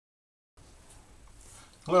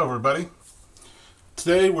Hello everybody.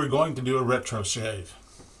 Today we're going to do a retro shave.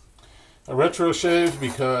 A retro shave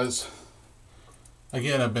because,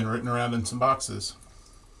 again, I've been rooting around in some boxes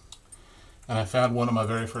and I found one of my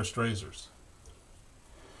very first razors.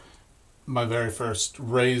 My very first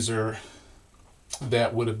razor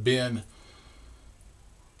that would have been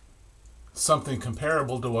something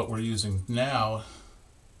comparable to what we're using now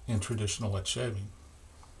in traditional wet shaving.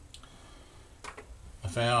 I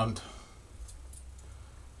found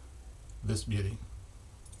this beauty,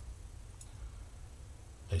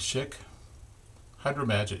 a Schick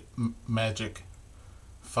Magic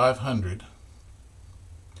 500.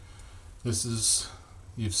 This is,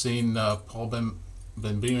 you've seen Paul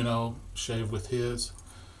Bambino shave with his.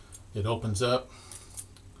 It opens up,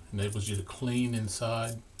 enables you to clean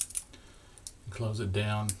inside, and close it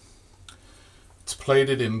down. It's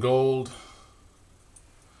plated in gold,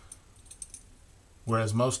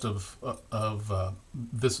 whereas most of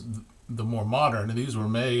this, the more modern, these were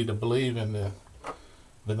made, I believe, in the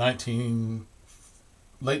late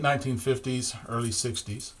 1950s, early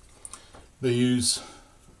 60s. They use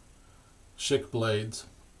Schick blades.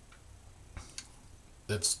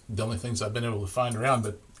 That's the only things I've been able to find around,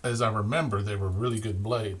 but as I remember, they were really good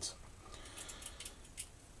blades.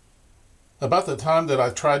 About the time that I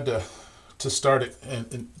tried to start it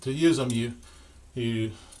and to use them,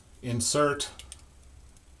 you insert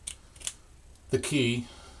the key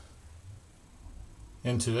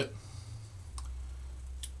into it.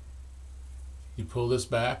 You pull this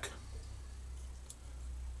back.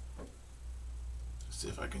 See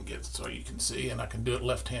if I can get it so you can see, and I can do it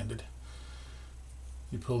left-handed.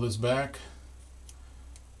 You pull this back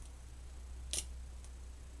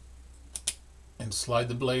and slide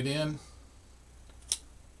the blade in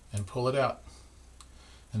and pull it out,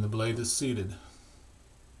 and the blade is seated.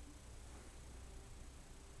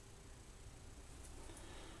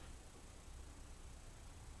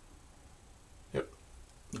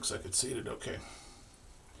 Looks like it's seated okay.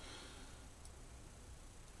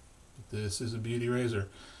 This is a beauty razor.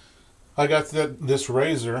 I got this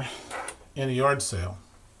razor in a yard sale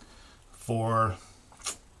for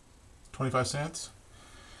 25 cents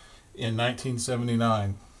in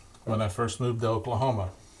 1979 when I first moved to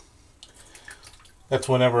Oklahoma. That's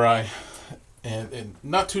whenever and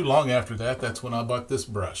not too long after that, that's when I bought this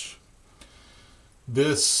brush.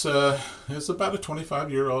 This is about a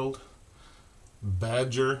 25-year-old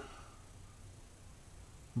Badger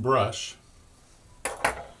brush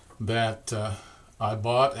that I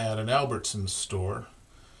bought at an Albertsons store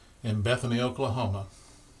in Bethany, Oklahoma.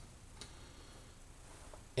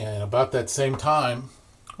 And about that same time,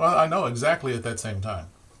 well, I know exactly at that same time,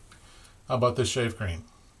 I bought this shave cream.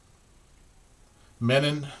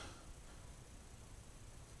 Mennin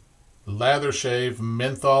Lather Shave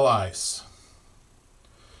Menthol Ice.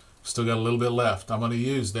 Still got a little bit left. I'm going to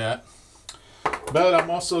use that. But I'm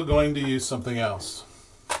also going to use something else.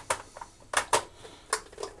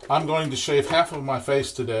 I'm going to shave half of my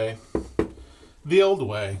face today the old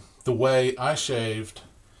way, the way I shaved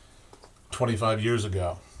 25 years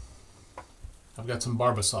ago. I've got some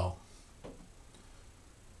Barbasol.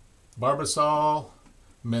 Barbasol,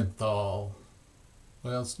 menthol.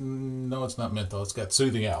 Well, no, it's not menthol. It's got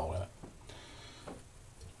soothing aloe in it.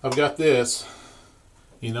 I've got this.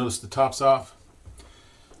 You notice the top's off?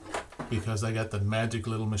 Because I got the magic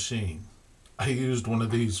little machine. I used one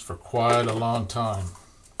of these for quite a long time.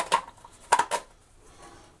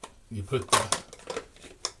 You put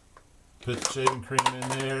the shaving cream in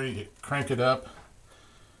there, you crank it up,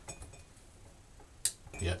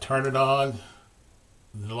 you turn it on,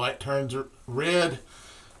 the light turns red,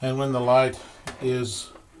 and when the light is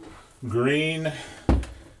green,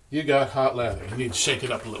 you got hot lather. You need to shake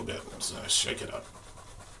it up a little bit. So shake it up.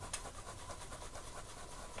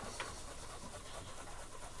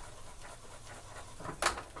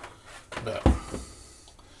 But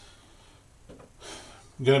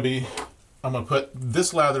I'm gonna put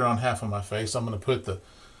this lather on half of my face. I'm gonna put the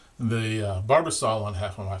Barbasol on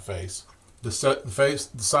half of my face. The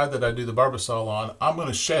side that I do the Barbasol on, I'm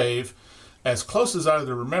gonna shave as close as I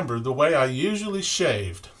remember the way I usually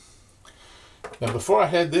shaved. Now, before I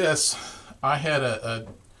had this, I had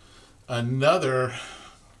another.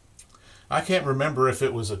 I can't remember if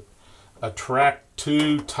it was a track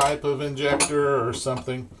 2 type of injector or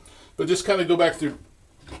something. But just kind of go back through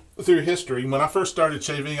history. When I first started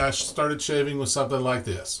shaving, I started shaving with something like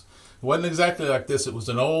this. It wasn't exactly like this. It was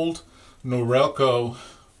an old Norelco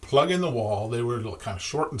plug in the wall. They were kind of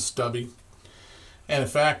short and stubby. And in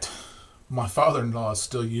fact, my father-in-law is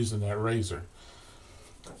still using that razor.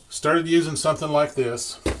 Started using something like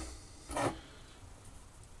this.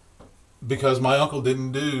 because my uncle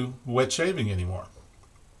didn't do wet shaving anymore.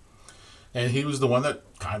 And he was the one that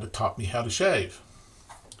kind of taught me how to shave.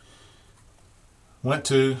 Went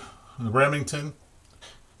to Remington,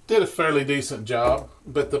 did a fairly decent job,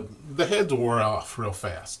 but the heads wore off real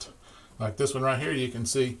fast. Like this one right here, you can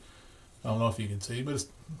see, I don't know if you can see, but it's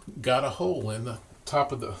got a hole in the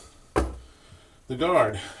top of the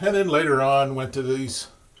guard. And then later on, went to these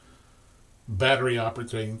battery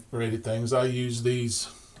operated things. I used these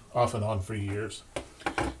off and on for years.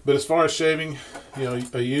 But as far as shaving, you know,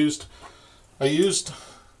 I used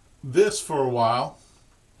this for a while,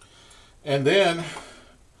 and then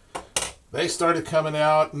they started coming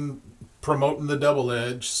out and promoting the double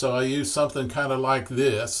edge, so I used something kind of like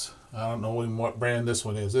this. I don't know even what brand this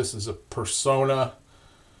one is. This is a Persona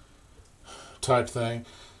type thing.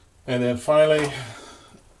 And then finally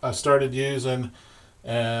I started using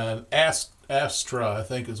an Atra, I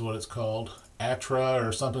think is what it's called. Atra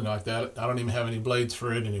or something like that. I don't even have any blades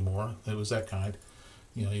for it anymore. It was that kind.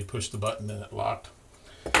 You know, you push the button and it locked.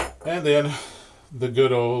 And then the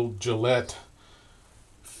good old Gillette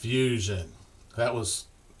Fusion.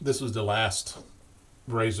 This was the last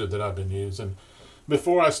razor that I've been using.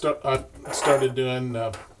 Before I started doing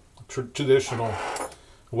traditional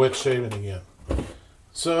wet shaving again.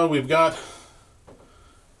 So we've got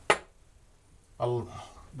a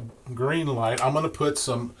green light. I'm going to put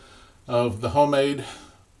some of the homemade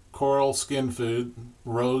coral skin food,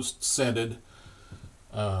 rose scented,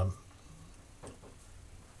 of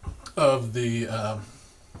the I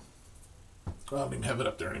don't even have it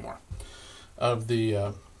up there anymore, of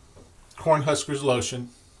the Cornhuskers lotion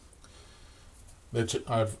that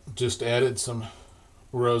I've just added some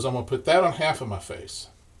rose. I'm going to put that on half of my face.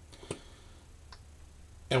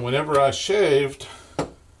 And whenever I shaved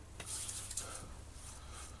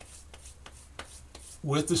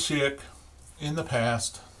with the Schick in the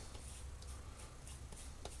past,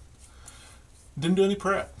 didn't do any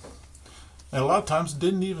prep. And a lot of times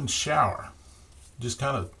didn't even shower. Just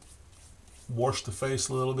kind of washed the face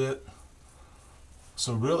a little bit.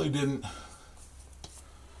 So really didn't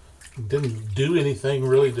do anything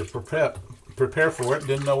really to prepare for it.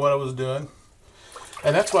 Didn't know what I was doing.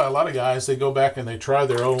 And that's why a lot of guys, they go back and they try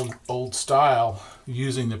their old style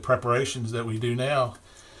using the preparations that we do now.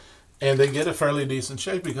 And they get a fairly decent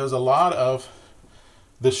shave, because a lot of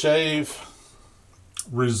the shave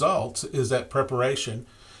results is that preparation,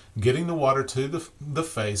 getting the water to the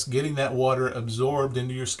face, getting that water absorbed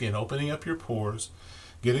into your skin, opening up your pores,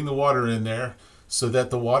 getting the water in there so that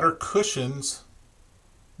the water cushions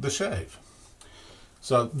the shave.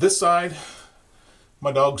 So this side,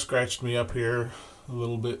 my dog scratched me up here a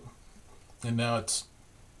little bit, and now it's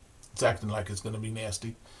acting like it's going to be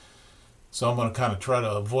nasty. So I'm going to kind of try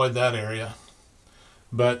to avoid that area.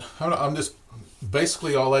 But I'm just,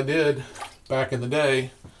 basically all I did back in the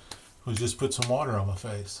day was just put some water on my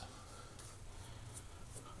face.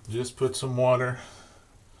 Just put some water,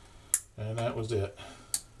 and that was it.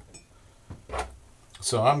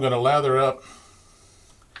 So I'm going to lather up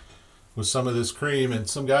with some of this cream, and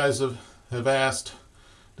some guys have asked,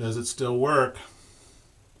 does it still work?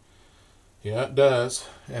 Yeah, it does.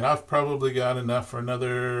 And I've probably got enough for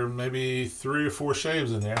another maybe 3 or 4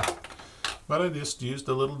 shaves in there. But I just used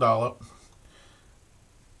a little dollop.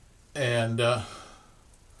 And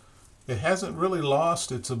it hasn't really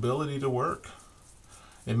lost its ability to work.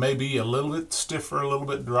 It may be a little bit stiffer, a little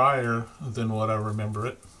bit drier than what I remember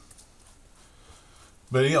it.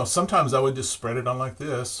 But you know, sometimes I would just spread it on like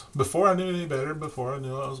this. Before I knew any better, before I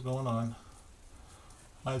knew what was going on,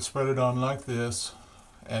 I'd spread it on like this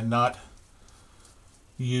and not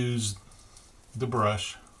use the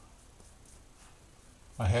brush.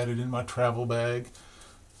 I had it in my travel bag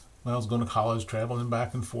when I was going to college, traveling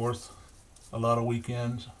back and forth a lot of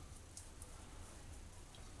weekends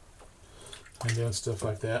and doing stuff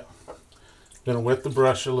like that. Gonna wet the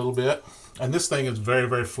brush a little bit, and this thing is very,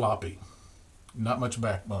 very floppy. Not much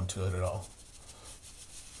backbone to it at all.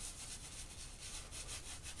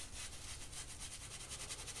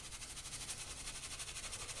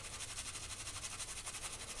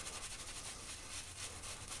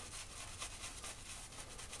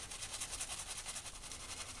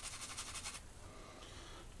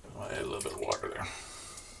 I'll add a little bit of water there.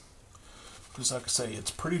 Just like I say,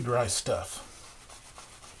 it's pretty dry stuff.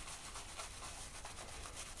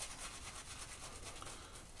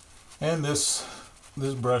 And this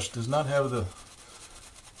brush does not have the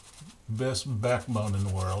best backbone in the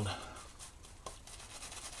world.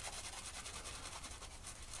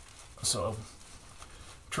 So,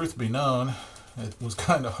 truth be known, it was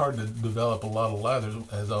kind of hard to develop a lot of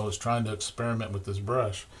lathers as I was trying to experiment with this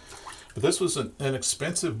brush. But this was an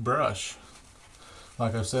expensive brush.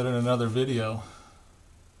 Like I've said in another video,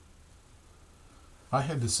 I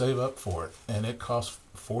had to save up for it, and it cost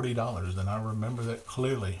 $40, and I remember that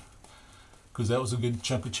clearly because that was a good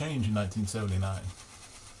chunk of change in 1979.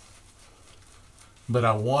 But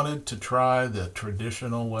I wanted to try the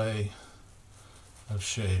traditional way of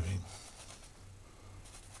shaving.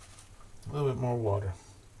 A little bit more water.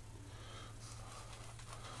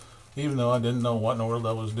 Even though I didn't know what in the world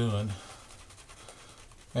I was doing.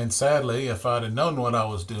 And sadly, if I'd have known what I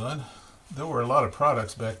was doing, there were a lot of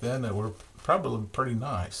products back then that were probably pretty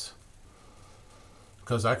nice.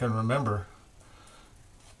 Because I can remember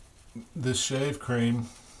this shave cream,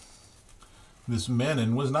 this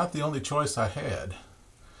Mennin, was not the only choice I had.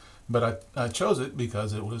 But I chose it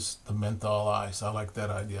because it was the menthol ice. I like that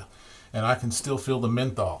idea. And I can still feel the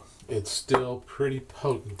menthol. It's still pretty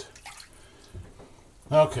potent.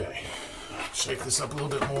 Okay, shake this up a little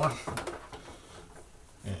bit more.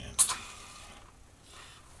 And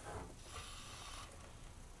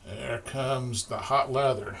there comes the hot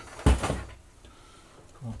lather.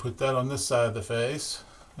 We'll put that on this side of the face.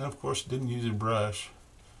 And of course, didn't use a brush.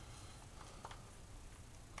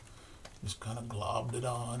 Just kind of globbed it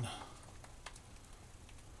on.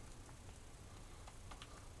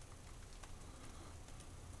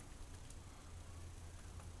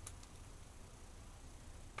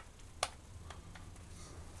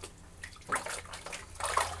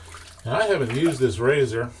 Now, I haven't used this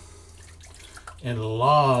razor in a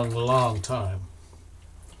long time.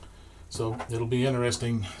 So it'll be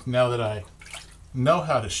interesting now that I know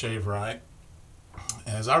how to shave right.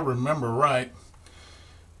 As I remember right,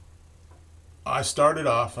 I started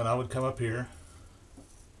off and I would come up here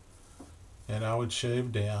and I would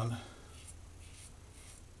shave down.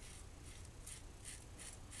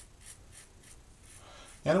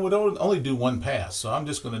 And it would only do one pass. So I'm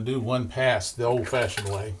just going to do one pass the old-fashioned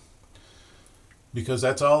way, because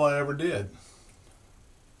that's all I ever did.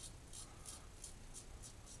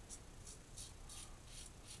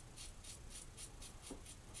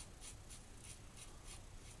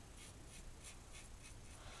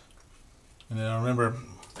 And then I remember,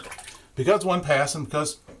 because one pass and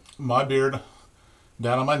because my beard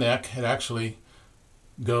down on my neck, it actually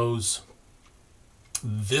goes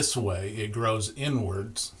this way. It grows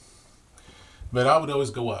inwards. But I would always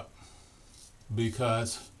go up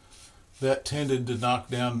because that tended to knock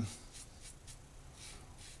down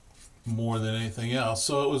more than anything else.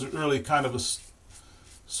 So it was really kind of a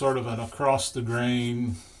sort of an across the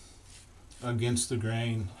grain, against the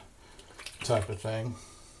grain type of thing.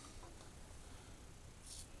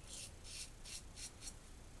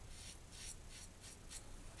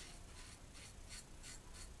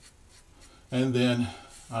 And then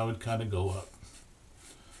I would kind of go up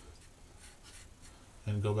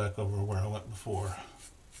and go back over where I went before.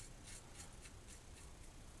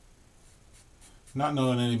 Not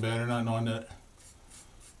knowing any better, not knowing that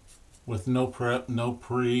with no prep, no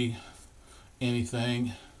pre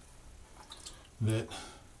anything, that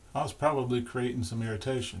I was probably creating some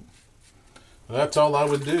irritation. But that's all I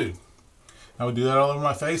would do. I would do that all over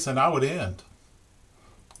my face and I would end.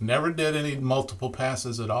 Never did any multiple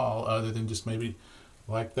passes at all, other than just maybe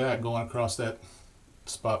like that, going across that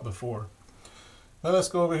spot before. Now let's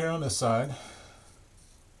go over here on this side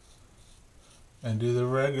and do the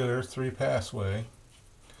regular 3-pass way,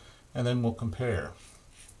 and then we'll compare.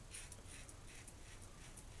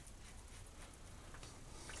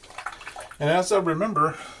 And as I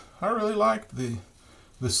remember, I really liked the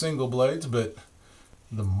single blades, but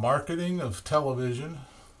the marketing of television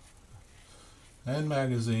and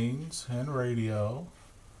magazines and radio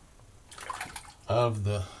of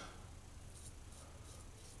the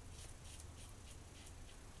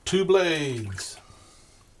 2 blades.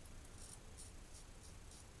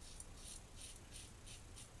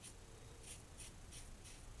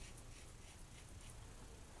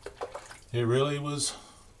 It really was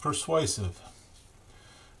persuasive.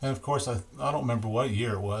 And of course, I don't remember what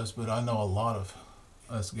year it was, but I know a lot of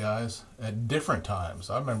us guys at different times.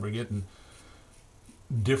 I remember getting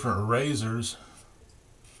different razors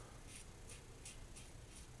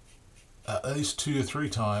at least 2 or 3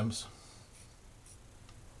 times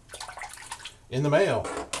in the mail,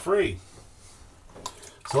 free.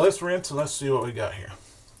 So let's rinse and let's see what we got here.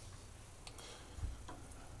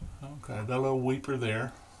 Okay, I got a little weeper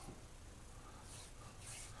there.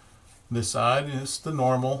 This side is the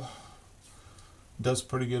normal. Does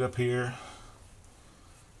pretty good up here.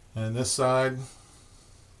 And this side,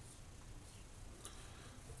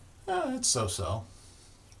 it's so-so.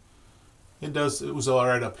 It was all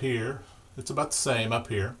right up here. It's about the same up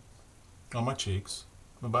here on my cheeks.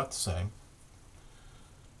 about the same.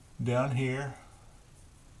 Down here,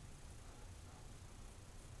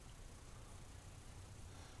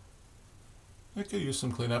 it could use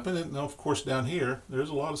some cleanup. And then, of course, down here, there's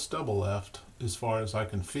a lot of stubble left as far as I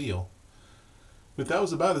can feel. But that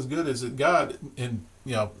was about as good as it got. And,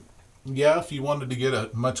 you know, yeah, if you wanted to get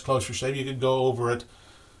a much closer shave, you could go over it,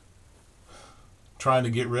 trying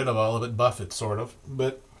to get rid of all of it, buff it, sort of.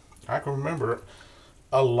 But I can remember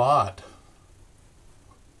a lot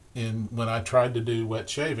when I tried to do wet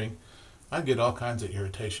shaving, I'd get all kinds of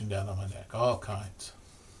irritation down on my neck, all kinds.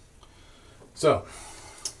 So,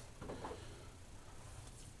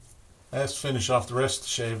 let's finish off the rest of the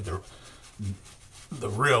shave the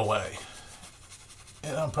real way.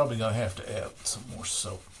 And I'm probably going to have to add some more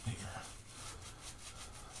soap here.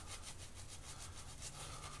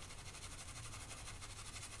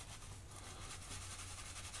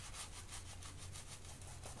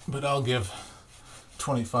 But I'll give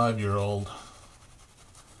 25-year-old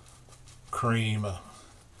cream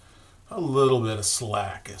a little bit of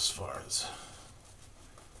slack as far as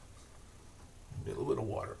a little bit of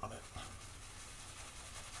water on it.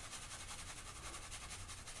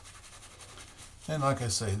 And like I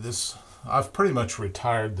say, I've pretty much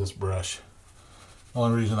retired this brush. The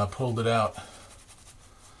only reason I pulled it out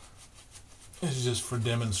is just for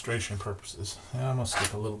demonstration purposes. And I'm going to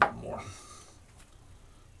stick a little bit more.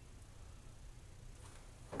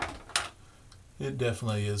 It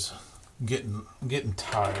definitely is getting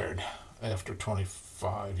tired after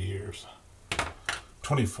 25 years.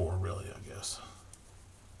 24 really, I guess.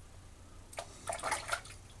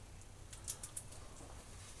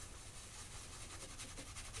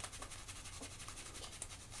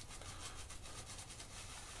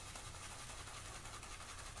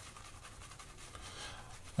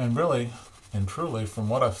 And really and truly, from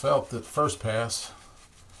what I felt at first pass,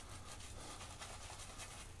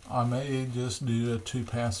 I may just do a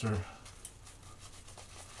 2-passer.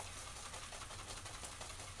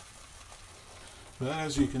 But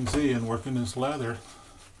as you can see in working this leather,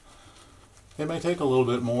 it may take a little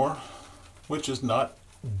bit more, which is not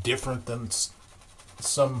different than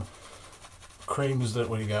some creams that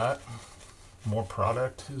we got. More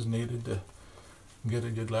product is needed to get a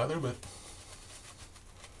good leather, but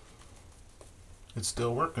it's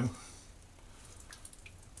still working.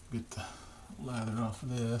 Get the lather off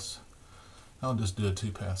of this. I'll just do a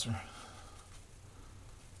 2-passer.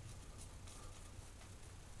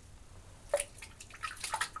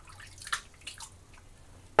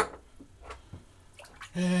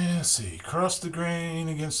 And let's see, cross the grain,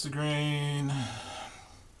 against the grain.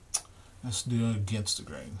 Let's do it against the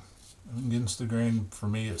grain. Against the grain for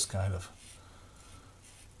me is kind of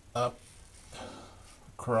up,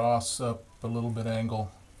 cross, up, a little bit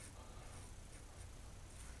angle.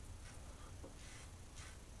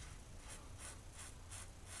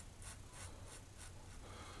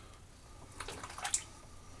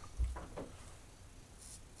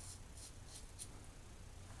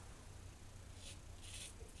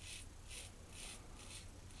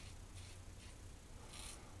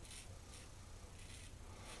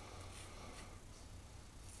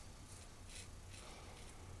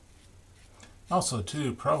 Also,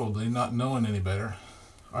 too, probably not knowing any better,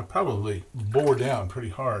 I probably bore down pretty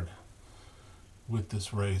hard with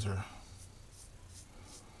this razor.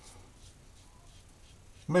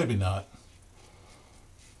 Maybe not.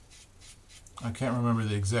 I can't remember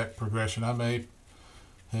the exact progression. I may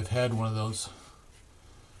have had one of those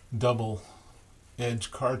double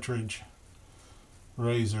edge cartridge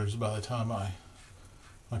razors by the time I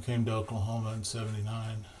came to Oklahoma in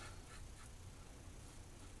 '79.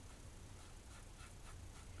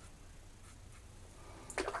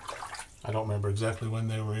 I don't remember exactly when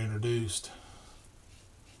they were introduced.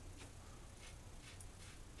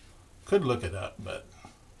 Could look it up, but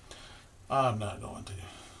I'm not going to.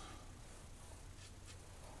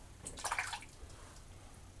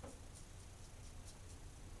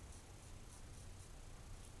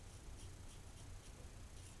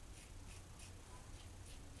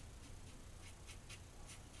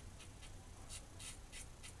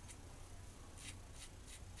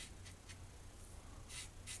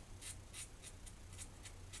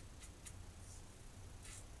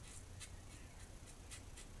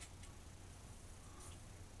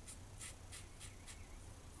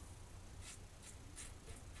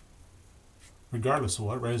 Regardless of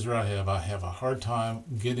what razor I have a hard time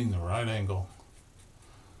getting the right angle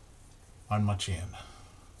on my chin.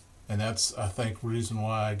 And that's, I think, the reason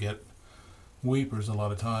why I get weepers a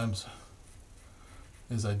lot of times,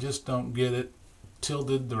 is I just don't get it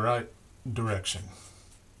tilted the right direction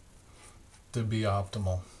to be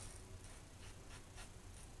optimal.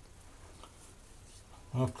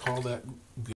 I'll call that good.